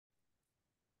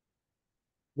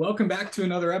Welcome back to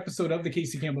another episode of the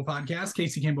Casey Campbell Podcast.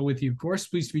 Casey Campbell with you, of course.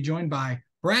 Pleased to be joined by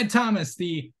Brad Thomas,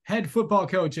 the head football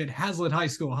coach at Haslett High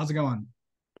School. How's it going?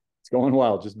 It's going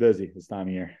well, just busy this time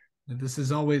of year. This is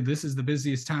the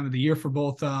busiest time of the year for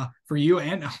both for you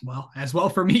and as well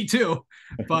for me too.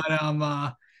 But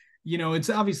it's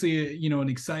obviously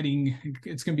it's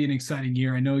going to be an exciting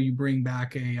year. I know you bring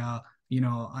back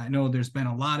I know there's been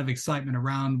a lot of excitement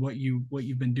around what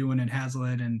you've been doing at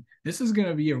Haslett, and this is going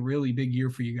to be a really big year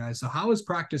for you guys. So how is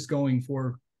practice going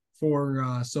for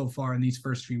so far in these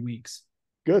first few weeks?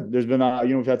 Good. There's been,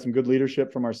 we've had some good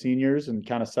leadership from our seniors and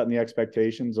kind of setting the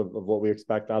expectations of what we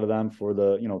expect out of them for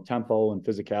the, tempo and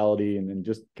physicality and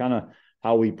just kind of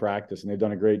how we practice. And they've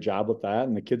done a great job with that.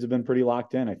 And the kids have been pretty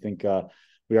locked in. I think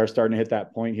we are starting to hit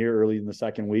that point here early in the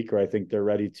second week where I think they're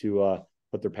ready to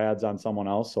put their pads on someone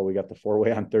else. So we got the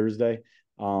 4-way on Thursday.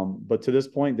 But to this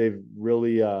point, they've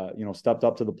really, stepped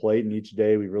up to the plate. And each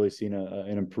day we've really seen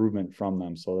an improvement from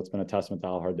them. So that's been a testament to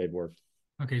how hard they've worked.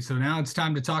 Okay, so now it's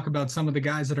time to talk about some of the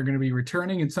guys that are going to be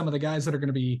returning and some of the guys that are going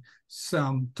to be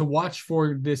to watch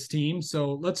for this team.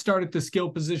 So let's start at the skill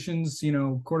positions,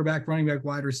 quarterback, running back,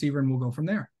 wide receiver, and we'll go from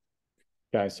there.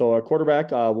 Okay, so our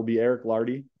quarterback will be Eric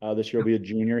Lardy. This year will be a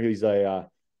junior. He's a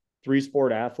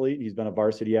three-sport athlete. He's been a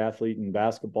varsity athlete in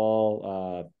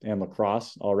basketball and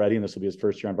lacrosse already, and this will be his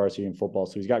first year on varsity in football.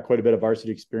 So he's got quite a bit of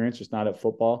varsity experience, just not at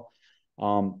football.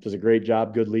 Does a great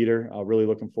job, good leader. Really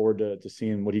looking forward to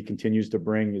seeing what he continues to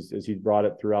bring as he brought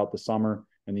it throughout the summer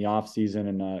and the off season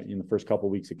and in the first couple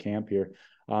of weeks of camp here.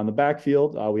 On the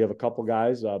backfield, we have a couple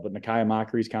guys, but Nakia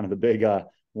Mockery is kind of the big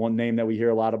one name that we hear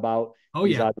a lot about. Oh,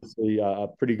 yeah. He's obviously a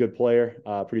pretty good player,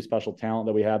 pretty special talent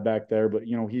that we have back there. But,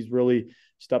 he's really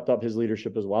stepped up his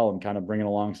leadership as well and kind of bringing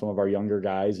along some of our younger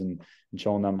guys and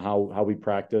showing them how we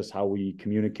practice, how we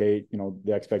communicate,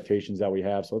 the expectations that we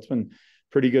have. So it's been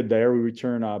pretty good there. We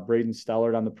return Braden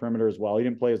Stellard on the perimeter as well. He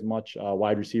didn't play as much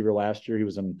wide receiver last year. He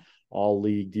was an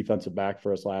all-league defensive back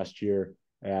for us last year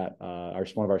at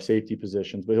one of our safety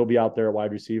positions. But he'll be out there at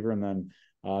wide receiver. And then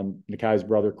Nakai's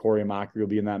brother, Corey Mockery, will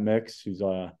be in that mix. He's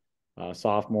a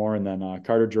sophomore. And then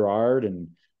Carter Gerard and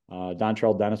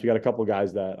Dontrell Dennis. We got a couple of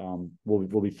guys that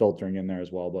we'll be filtering in there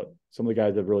as well. But some of the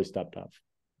guys have really stepped up.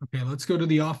 Okay, let's go to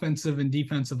the offensive and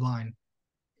defensive line.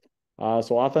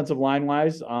 So offensive line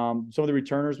wise, some of the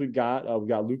returners we've got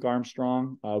Luke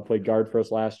Armstrong, who played guard for us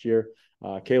last year.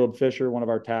 Caleb Fisher, one of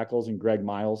our tackles, and Greg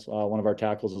Miles, one of our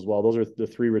tackles as well. Those are the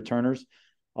three returners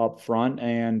up front.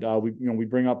 And we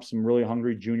bring up some really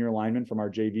hungry junior linemen from our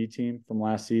JV team from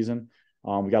last season.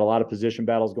 We got a lot of position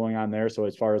battles going on there. So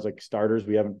as far as like starters,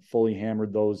 we haven't fully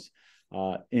hammered those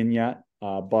in yet.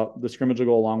 But the scrimmage will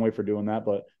go a long way for doing that.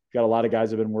 But got a lot of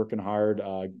guys that have been working hard.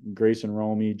 Grayson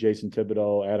Romey, Jason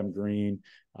Thibodeau, Adam Green,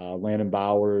 Landon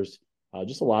Bowers,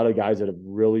 just a lot of guys that have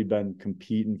really been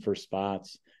competing for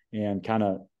spots and kind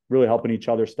of really helping each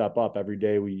other step up every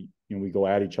day. We go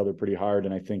at each other pretty hard.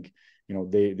 And I think,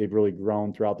 they've really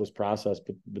grown throughout this process,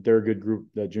 but they're a good group.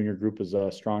 The junior group is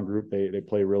a strong group. They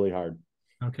play really hard.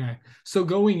 Okay. So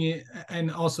going in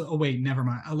and also, never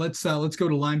mind. Let's go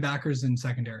to linebackers and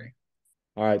secondary.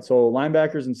 All right. So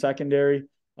linebackers and secondary.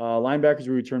 Linebackers, we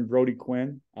returned Brody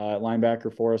Quinn at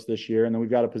linebacker for us this year. And then we've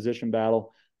got a position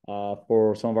battle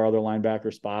for some of our other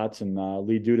linebacker spots. And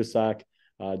Lee Dudasek,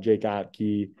 Jake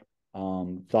Otke,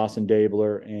 Dawson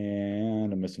Dabler,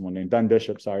 and I'm missing one name, Ben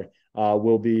Bishop,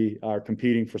 will be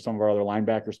competing for some of our other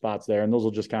linebacker spots there. And those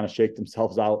will just kind of shake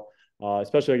themselves out,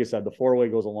 especially, like I said, the 4-way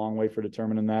goes a long way for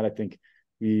determining that. I think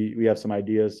we have some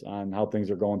ideas on how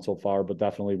things are going so far, but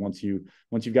definitely once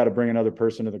you've got to bring another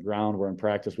person to the ground, where in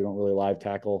practice we don't really live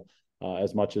tackle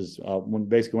as much as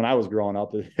when I was growing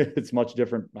up. It's much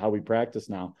different how we practice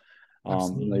now.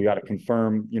 You got to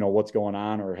confirm what's going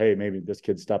on, or hey, maybe this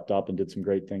kid stepped up and did some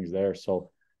great things there.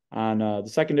 So on the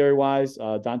secondary wise,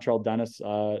 Dontrell Dennis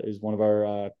is one of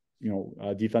our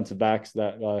defensive backs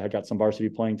that had got some varsity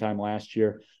playing time last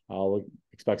year. We'll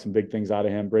expect some big things out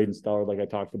of him. Braden Stellard, like I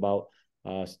talked about,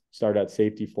 started at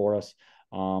safety for us.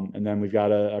 And then we've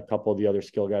got a couple of the other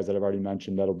skill guys that I've already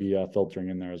mentioned that'll be filtering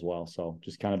in there as well. So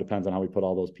just kind of depends on how we put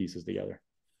all those pieces together.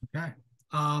 Okay.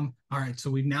 All right. So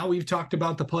we've talked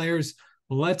about the players.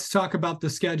 Let's talk about the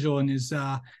schedule. And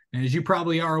as you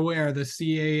probably are aware, the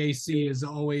CAAC is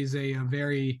always a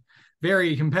very,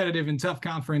 very competitive and tough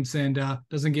conference, and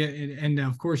doesn't get. And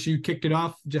of course, you kicked it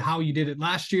off to how you did it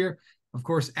last year. Of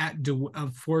course, at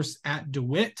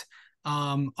DeWitt.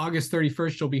 August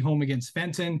 31st, you'll be home against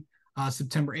Fenton.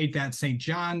 September 8th at St.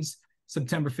 John's.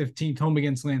 September 15th, home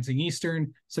against Lansing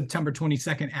Eastern. September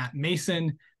 22nd at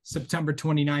Mason. September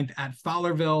 29th at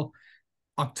Fowlerville.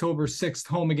 October 6th,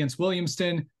 home against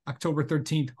Williamston. October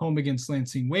 13th, home against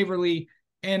Lansing Waverly.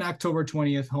 and October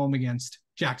 20th home against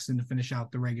Jackson to finish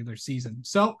out the regular season.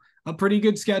 So a pretty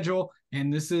good schedule.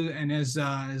 And this is, and as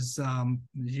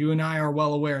you and I are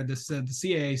well aware, this the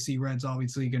CAAC Reds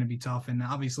obviously going to be tough. And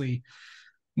obviously,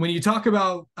 when you talk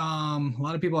about a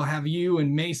lot of people have you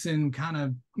and Mason kind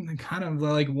of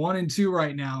like 1 and 2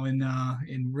 right now,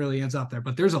 and really ends up there.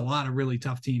 But there's a lot of really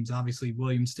tough teams. Obviously,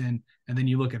 Williamston, and then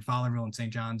you look at Fowlerville and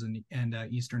St. John's and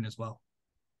Eastern as well.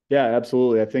 Yeah,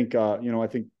 absolutely. I think I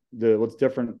think what's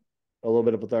different a little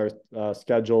bit with our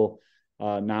schedule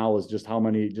now is just how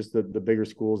many, just the bigger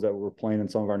schools that we're playing in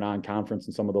some of our non-conference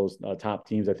and some of those top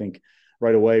teams. I think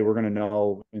right away we're going to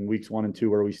know in weeks 1 and 2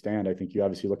 where we stand. I think you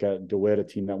obviously look at DeWitt, a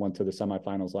team that went to the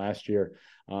semifinals last year,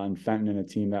 and Fenton, a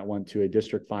team that went to a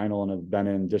district final and have been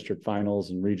in district finals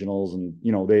and regionals, and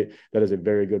that is a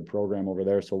very good program over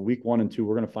there. So week 1 and 2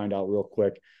 we're going to find out real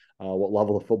quick what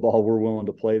level of football we're willing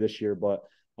to play this year, but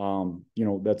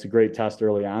that's a great test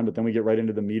early on, but then we get right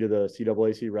into the meat of the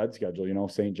CAAC Red schedule.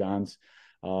 St. John's,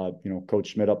 Coach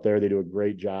Schmidt up there, they do a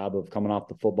great job of coming off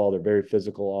the football. They're very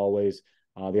physical always.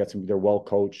 They're well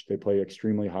coached. They play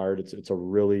extremely hard. It's a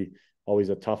really always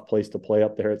a tough place to play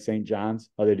up there at St. John's.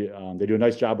 They do a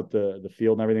nice job with the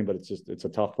field and everything, but it's a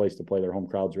tough place to play. Their home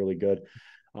crowd's really good.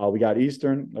 We got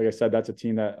Eastern. Like I said, that's a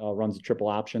team that runs a triple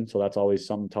option, so that's always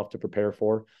something tough to prepare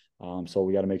for. So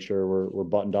we got to make sure we're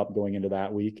buttoned up going into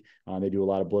that week. They do a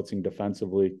lot of blitzing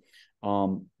defensively.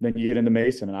 Then you get into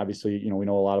Mason, and obviously, we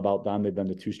know a lot about them. They've been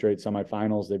to 2 straight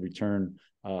semifinals. They return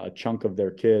a chunk of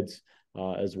their kids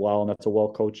as well, and that's a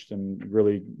well-coached and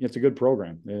really, it's a good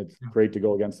program. It's great to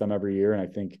go against them every year, and I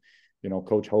think,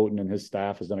 Coach Houghton and his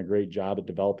staff has done a great job at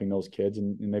developing those kids,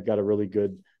 and they've got a really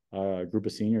good group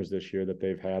of seniors this year that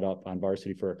they've had up on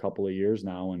varsity for a couple of years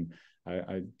now, and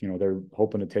they're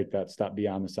hoping to take that step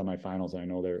beyond the semifinals. And I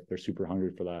know they're super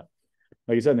hungry for that.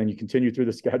 Like you said, then you continue through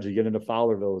the schedule. You get into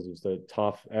Fowlerville. It's a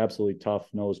tough, absolutely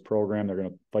tough-nosed program. They're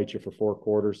going to fight you for 4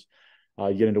 quarters.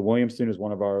 You get into Williamston, who's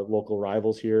one of our local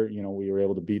rivals here. We were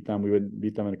able to beat them. We wouldn't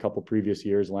beat them in a couple previous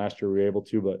years. Last year we were able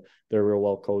to, but they're real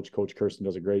well coached. Coach Kirsten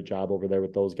does a great job over there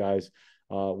with those guys.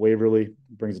 Waverly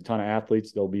brings a ton of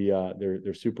athletes. They'll be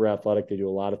they're super athletic. They do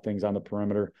a lot of things on the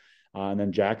perimeter. And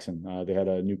then Jackson, they had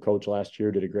a new coach last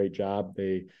year, did a great job.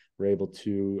 They were able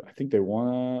to, I think they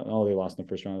won. They lost in the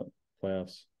first round of the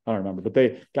playoffs. I don't remember, but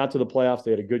they got to the playoffs. They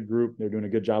had a good group. They're doing a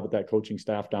good job with that coaching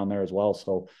staff down there as well.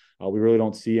 So we really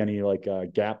don't see any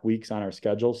gap weeks on our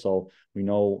schedule. So we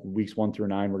know weeks 1 through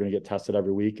 9, we're going to get tested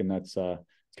every week. And that's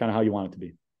it's kind of how you want it to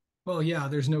be. Well, yeah,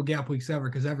 there's no gap weeks ever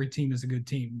because every team is a good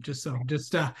team. Just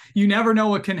you never know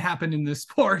what can happen in this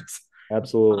sport.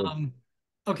 Absolutely.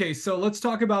 Okay, so let's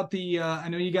talk about I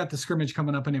know you got the scrimmage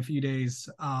coming up in a few days.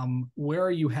 Where are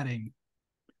you heading?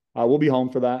 We'll be home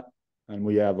for that. And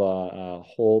we have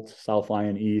Holt, South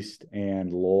Lyon East,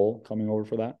 and Lowell coming over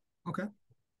for that. Okay.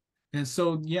 And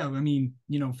so, yeah, I mean,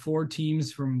 4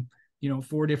 teams from,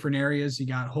 4 different areas. You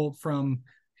got Holt from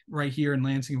right here in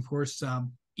Lansing, of course,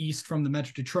 East from the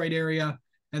Metro Detroit area.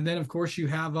 And then, of course, you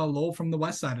have Lowell from the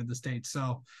west side of the state.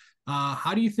 So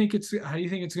how do you think it's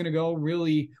going to go?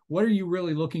 Really, what are you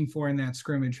really looking for in that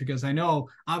scrimmage? Because I know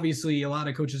obviously a lot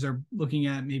of coaches are looking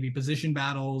at maybe position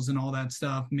battles and all that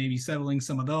stuff, maybe settling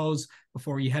some of those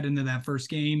before you head into that first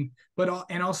game. But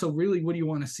and also really, what do you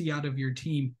want to see out of your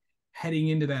team heading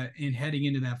into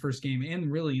that first game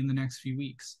and really in the next few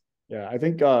weeks? Yeah, I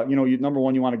think number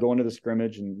one, you want to go into the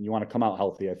scrimmage and you want to come out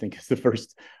healthy. I think is the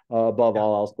first above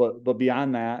all else. But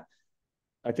beyond that,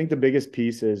 I think the biggest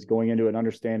piece is going into it and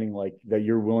understanding that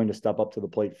you're willing to step up to the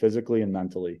plate physically and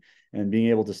mentally, and being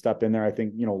able to step in there. I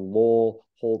think Lowell,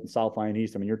 Holt, and South Lyon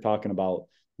East. I mean, you're talking about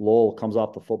Lowell comes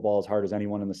off the football as hard as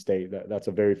anyone in the state. That's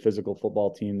a very physical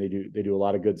football team. They do a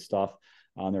lot of good stuff.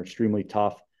 They're extremely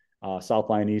tough. South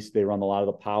Lyon East, they run a lot of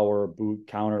the power, boot,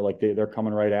 counter, they're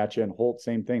coming right at you. And Holt,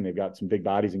 same thing. They've got some big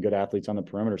bodies and good athletes on the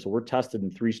perimeter. So we're tested in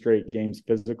 3 straight games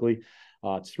physically.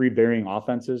 It's 3 varying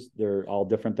offenses. They're all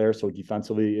different there. So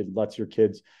defensively, it lets your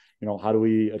kids, how do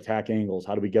we attack angles?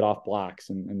 How do we get off blocks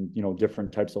and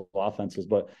different types of offenses?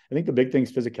 But I think the big thing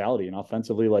is physicality, and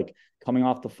offensively, coming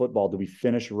off the football, do we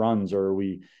finish runs, or are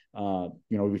we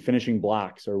finishing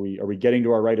blocks? Are we getting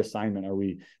to our right assignment?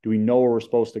 Do we know where we're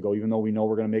supposed to go, even though we know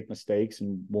we're going to make mistakes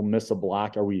and we'll miss a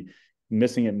block? Are we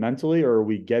missing it mentally, or are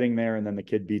we getting there and then the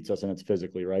kid beats us and it's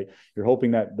physically right? You're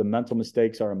hoping that the mental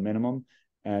mistakes are a minimum,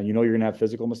 and you're going to have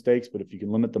physical mistakes, but if you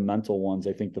can limit the mental ones,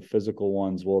 I think the physical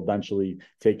ones will eventually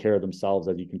take care of themselves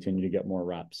as you continue to get more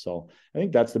reps. So I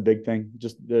think that's the big thing,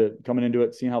 just coming into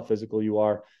it, seeing how physical you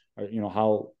are,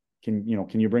 how can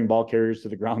you bring ball carriers to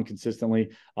the ground consistently?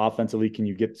 Offensively, can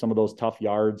you get some of those tough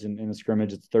yards in the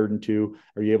scrimmage? It's 3rd and 2.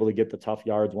 Are you able to get the tough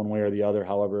yards one way or the other?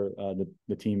 However,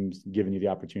 the team's giving you the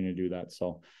opportunity to do that.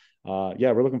 So,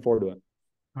 yeah, we're looking forward to it.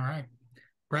 All right.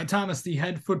 Brad Thomas, the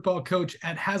head football coach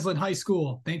at Haslett High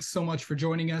School. Thanks so much for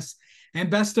joining us, and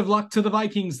best of luck to the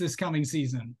Vikings this coming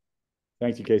season.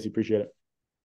 Thanks, you, Casey. Appreciate it.